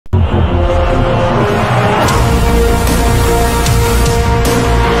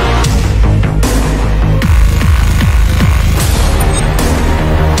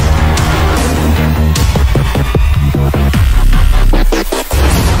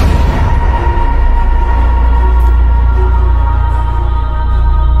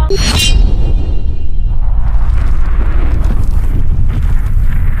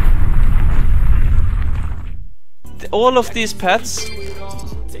all of these pets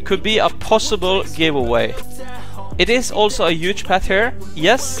could be a possible giveaway. It is also a huge pet here.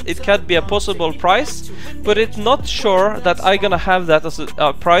 Yes, it can be a possible prize, but it's not sure that I'm gonna have that as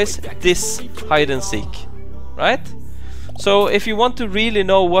a prize this hide and seek, right? So if you want to really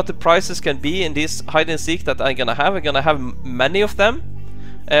know what the prizes can be in this hide and seek that I'm gonna have many of them,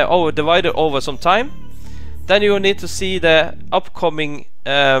 divided over some time, then you will need to see the upcoming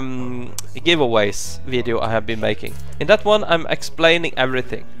giveaways video I have been making. In that one I'm explaining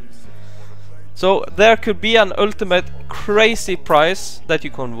everything. So there could be an ultimate crazy prize that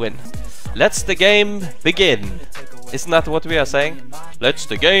you can win. Let's the game begin. Isn't that what we are saying? Let's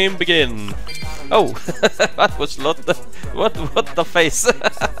the game begin. Oh, that was not the what the face.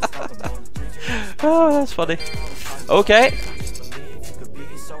 Oh, that's funny. Okay.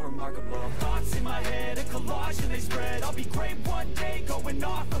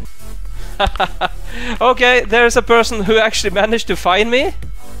 Okay, there's a person who actually managed to find me.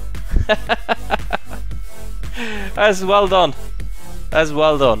 That's well done. That's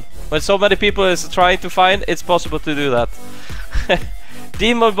well done. When so many people is trying to find, it's possible to do that.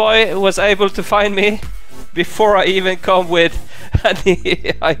 Demon Boy was able to find me before I even come with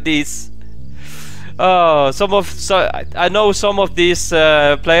any IDs. Oh, I know some of these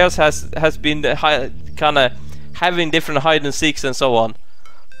players has been kind of having different hide and seeks and so on.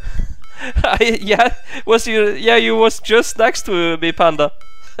 Yeah, you was just next to me, Panda.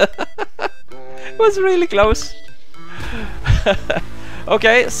 It was really close.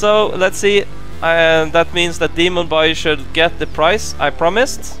 Okay, so let's see. That means that Demon Boy should get the prize I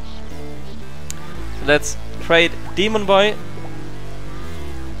promised. Let's trade Demon Boy,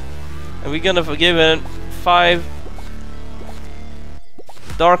 and we're gonna give him 5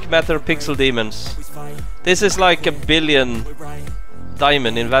 dark matter pixel demons. This is like 1 billion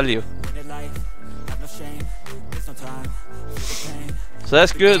diamond in value. So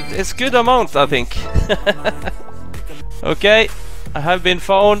that's good. It's good amount, I think. Okay, I have been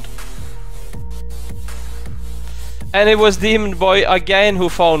found. And it was Demon Boy again who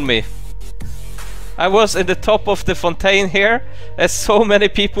found me. I was in the top of the fontaine here, as so many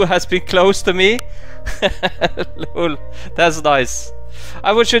people has been close to me. Lol, that's nice.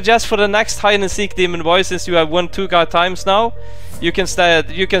 I would suggest for the next hide and seek, Demon Boy, since you have won 2 times now, you can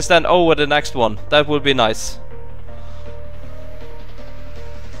stand over the next one. That would be nice.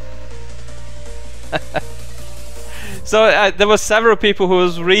 So there were several people who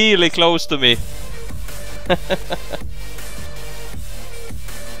was really close to me.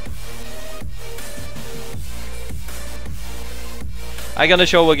 I'm gonna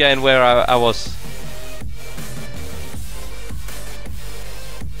show again where I was.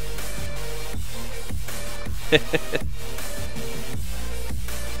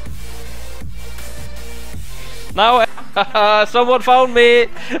 Now someone found me.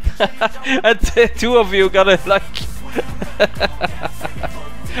 And 2 of you gotta like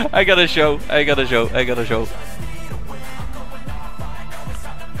I gotta show.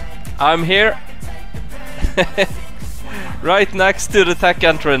 I'm here. Right next to the tech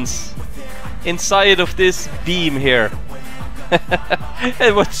entrance. Inside of this beam here.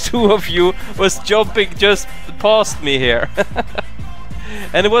 And what 2 of you was jumping just past me here.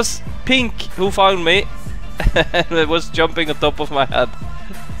 And it was Pink who found me. And it was jumping on top of my head.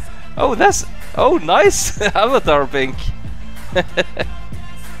 Oh, that's... Oh, nice! Avatar Pink.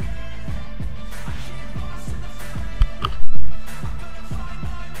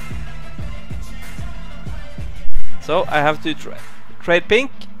 So, I have to trade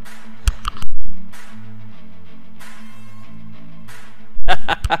Pink.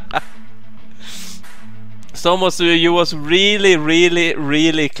 Some of you was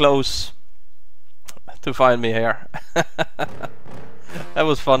really close to find me here. That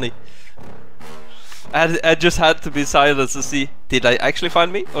was funny. I just had to be silent to see, did I actually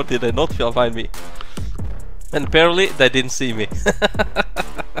find me or did I not find me? And apparently they didn't see me.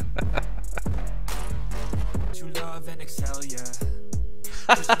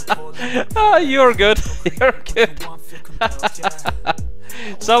 Ah, you're good. You're good.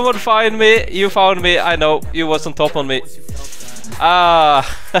 Someone find me. You found me. I know you was on top on me. Ah,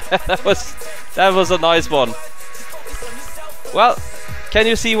 that was a nice one. Well, can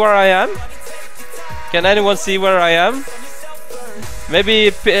you see where I am? Can anyone see where I am? Maybe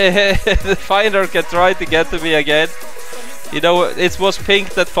the finder can try to get to me again. You know, it was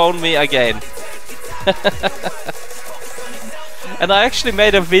Pink that found me again. And I actually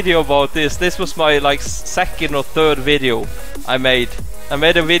made a video about this. This was my like 2nd or 3rd video I made. I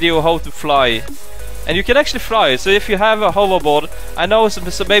made a video how to fly. And you can actually fly. So if you have a hoverboard, I know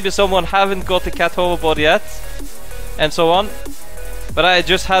so maybe someone haven't got the cat hoverboard yet. and so on. But I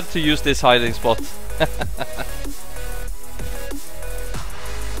just had to use this hiding spot.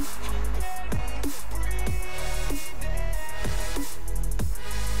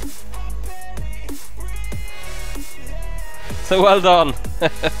 So well done.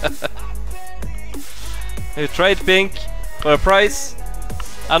 You trade pink for a price.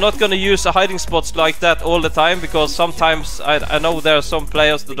 I'm not gonna use the hiding spots like that all the time, because sometimes I know there are some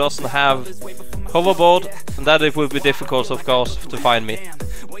players that doesn't have hoverboard, and that it will be difficult, of course, to find me.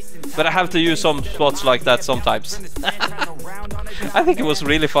 But I have to use some spots like that sometimes. I think it was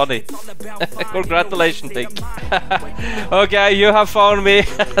really funny. Congratulations, Pink. Okay, you have found me.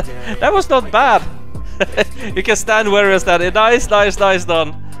 That was not bad. You can stand where is that? Nice, nice, nice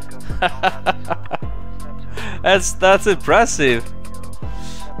done. That's impressive.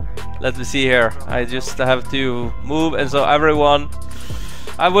 Let me see here. I just have to move, and so everyone.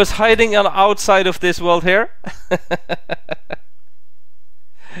 I was hiding on the outside of this world here.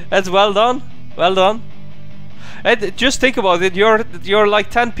 That's well done. Well done. And just think about it. You're like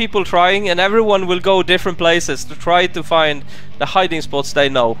 10 people trying, and everyone will go different places to try to find the hiding spots they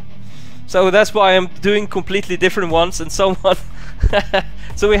know. So that's why I'm doing completely different ones, and someone.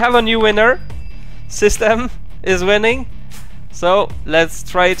 So we have a new winner. System is winning. So let's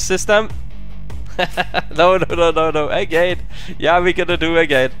trade system. No, again. Yeah, we're gonna do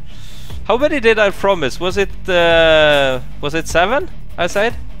again. How many did I promise? Was it 7? I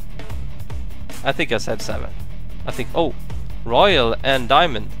said. I think I said 7. I think. Oh, royal and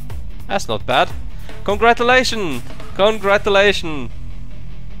diamond. That's not bad. Congratulations! Congratulations!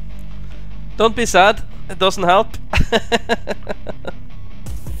 Don't be sad. It doesn't help.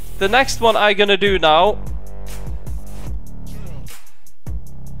 The next one I'm gonna do now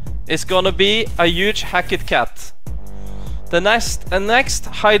is gonna be a huge hacked cat. The next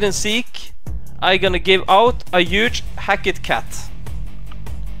hide and seek, I'm gonna give out a huge hacked cat.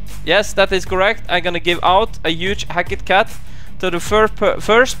 Yes, that is correct. I'm gonna give out a huge hacked cat to the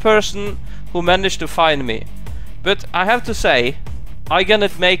first person who managed to find me. But I have to say, I'm gonna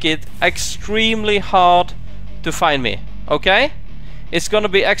make it extremely hard to find me. Okay? It's gonna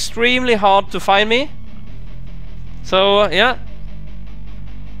be extremely hard to find me. So yeah.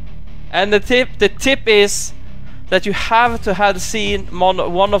 And the tip is that you have to have seen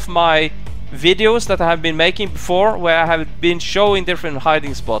one of my videos that I have been making before, where I have been showing different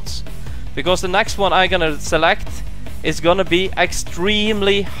hiding spots, because the next one I'm gonna select is gonna be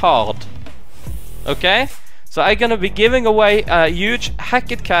extremely hard. Okay, so I'm gonna be giving away a huge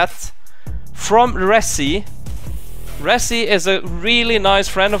hacked cat from Resi. Resi is a really nice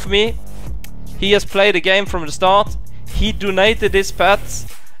friend of me. He has played the game from the start. He donated this pet,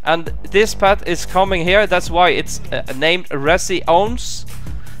 and this pet is coming here. That's why it's named Resi Owns.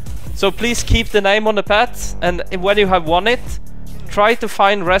 So please keep the name on the pet, and when you have won it, try to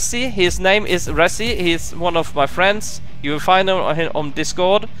find Resi. His name is Resi. He's one of my friends. You will find him on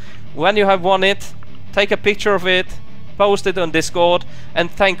Discord. When you have won it, take a picture of it, post it on Discord,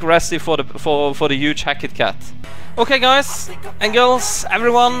 and thank Resi for the huge hacked cat. Okay, guys and girls,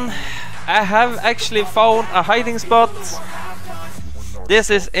 everyone, I have actually found a hiding spot. This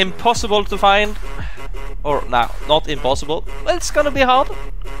is impossible to find. Or no, not impossible. Well, it's gonna be hard.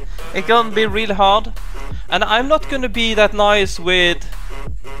 It's gonna be really hard. And I'm not gonna be that nice with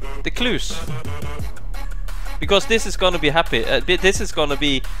the clues, because this is gonna be this is gonna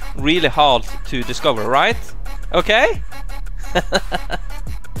be really hard to discover, right? Okay?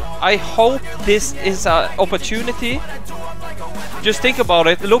 I hope this is an opportunity. Just think about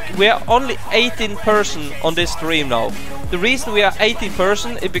it. Look, we are only 18 person on this stream now. The reason we are 18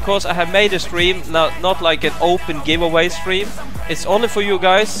 person is because I have made a stream, not like an open giveaway stream. It's only for you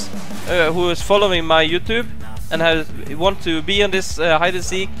guys who is following my YouTube and want to be on this hide and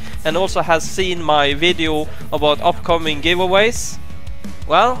seek, and also has seen my video about upcoming giveaways.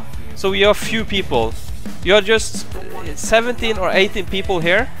 Well, so we are few people. You are just 17 or 18 people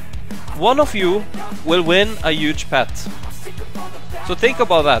here. One of you will win a huge pet. So think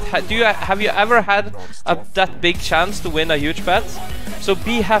about that. Have you ever had that big chance to win a huge pet? So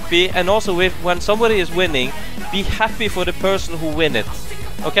be happy, and also when somebody is winning, be happy for the person who win it.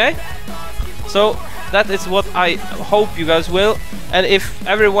 Okay? So that is what I hope you guys will. And if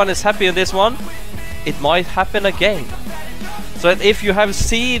everyone is happy on this one, it might happen again. So if you have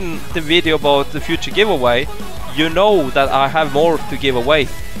seen the video about the future giveaway, you know that I have more to give away.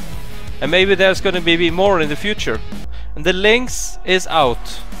 And maybe there's going to be more in the future. And the links is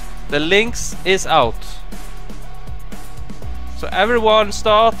out. The links is out. So everyone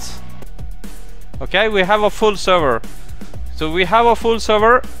start. Okay, we have a full server. So we have a full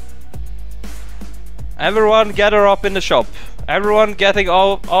server. Everyone gather up in the shop. Everyone getting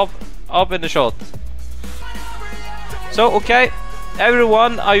up in the shop. So, okay.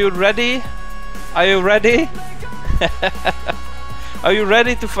 Everyone, are you ready? Are you ready? Are you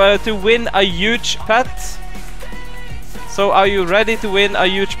ready to win a huge pet? So, are you ready to win a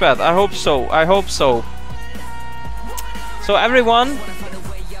huge pet? I hope so. I hope so. So, everyone,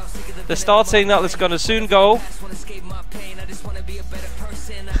 the start signal is gonna soon go.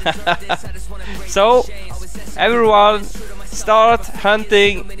 So, everyone, start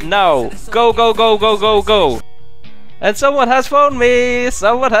hunting now. Go, go, go, go, go, go. And someone has found me.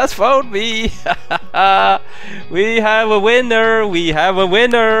 Someone has found me. We have a winner. We have a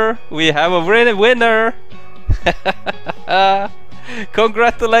winner. We have a winner.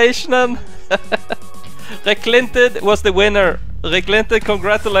 Congratulations. Reclinted was the winner. Reclinted,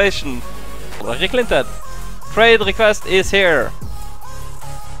 congratulations. Reclinted. Trade request is here.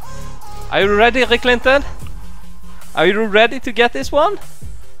 Are you ready, Reclinted? Are you ready to get this one?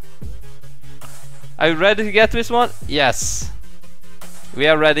 Are you ready to get this one? Yes. We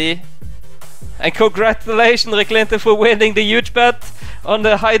are ready. And congratulations, Reclinted, for winning the huge bet on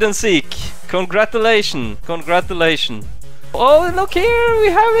the hide and seek. Congratulations. Congratulations. Oh, look here, we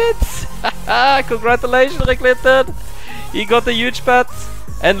have it. Congratulations, Reclinted. He got a huge pet.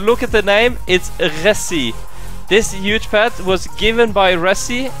 And look at the name, it's Ressi. This huge pet was given by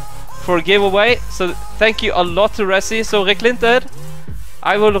Ressi for a giveaway. So thank you a lot to Ressi. So Reclinted,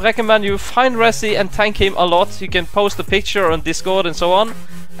 I will recommend you find Ressi and thank him a lot. You can post a picture on Discord and so on.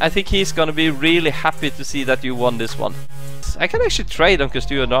 I think he's gonna be really happy to see that you won this one. I can actually trade Uncle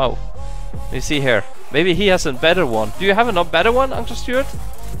Stuart now. Let me see here. Maybe he has a better one. Do you have a better one, Uncle Stuart,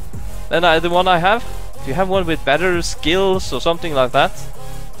 than the one I have? Do you have one with better skills or something like that?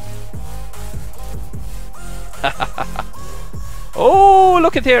 Oh,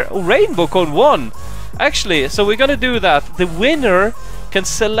 look at here. Oh, Rainbow Cone won. Actually, so we're gonna do that. The winner can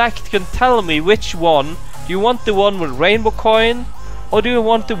tell me which one. Do you want the one with Rainbow Coin, or do you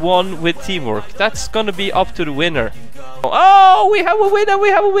want the one with Teamwork? That's gonna be up to the winner. Oh, we have a winner. We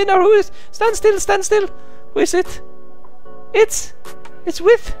have a winner. Who is? Stand still. Stand still. Who is it? It's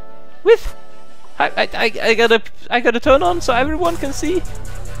with. I gotta turn on so everyone can see.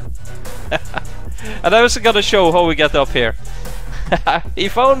 And I was gonna show how we get up here. He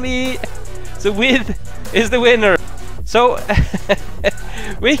found me. So with is the winner. So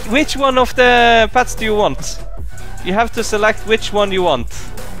which one of the pets do you want? You have to select which one you want.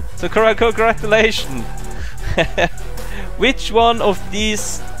 So congratulations. Which one of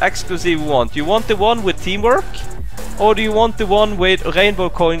these exclusive you want? You want the one with Teamwork, or do you want the one with Rainbow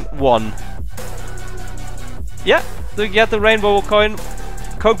Coin 1? Yeah, to get the Rainbow Coin.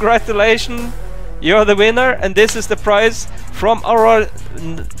 Congratulations, you're the winner, and this is the prize from our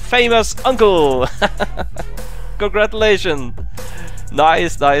famous uncle. Congratulations.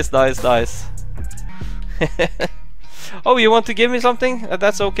 Nice, nice, nice, nice. Oh, you want to give me something?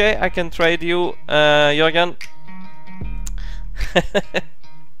 That's okay, I can trade you, Jürgen.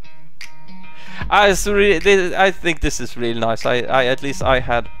 I think this is really nice. At least I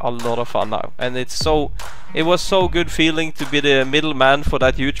had a lot of fun now, and it was so good feeling to be the middleman for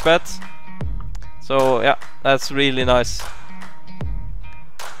that huge bet. So yeah, that's really nice.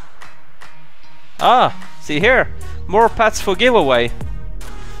 Ah, see here, more pets for giveaway.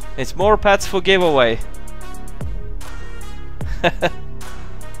 It's more pets for giveaway.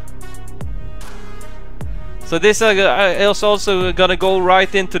 So this is also gonna go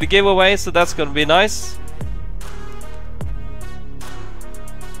right into the giveaway, so that's gonna be nice.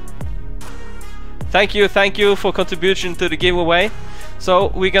 Thank you for contribution to the giveaway.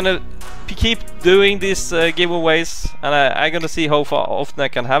 So we're gonna keep doing these giveaways, and I'm gonna see how often I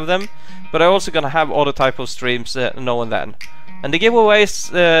can have them. But I'm also gonna have other type of streams now and then. And the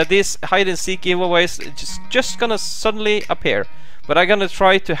giveaways, these hide and seek giveaways, just gonna suddenly appear. But I'm gonna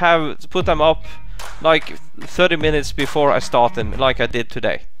try to put them up like 30 minutes before I start them, like I did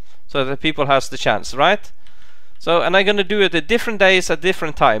today, so that people has the chance, right? So, and I'm gonna do it at different days at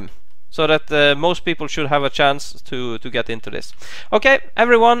different time, so that most people should have a chance to get into this. Okay,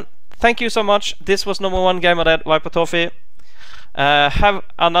 everyone, thank you so much. This was number 1 Gamer Dead Viper Toffee. Have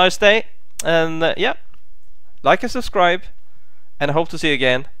a nice day, and yeah, like and subscribe, and I hope to see you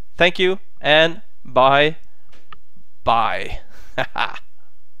again. Thank you, and bye.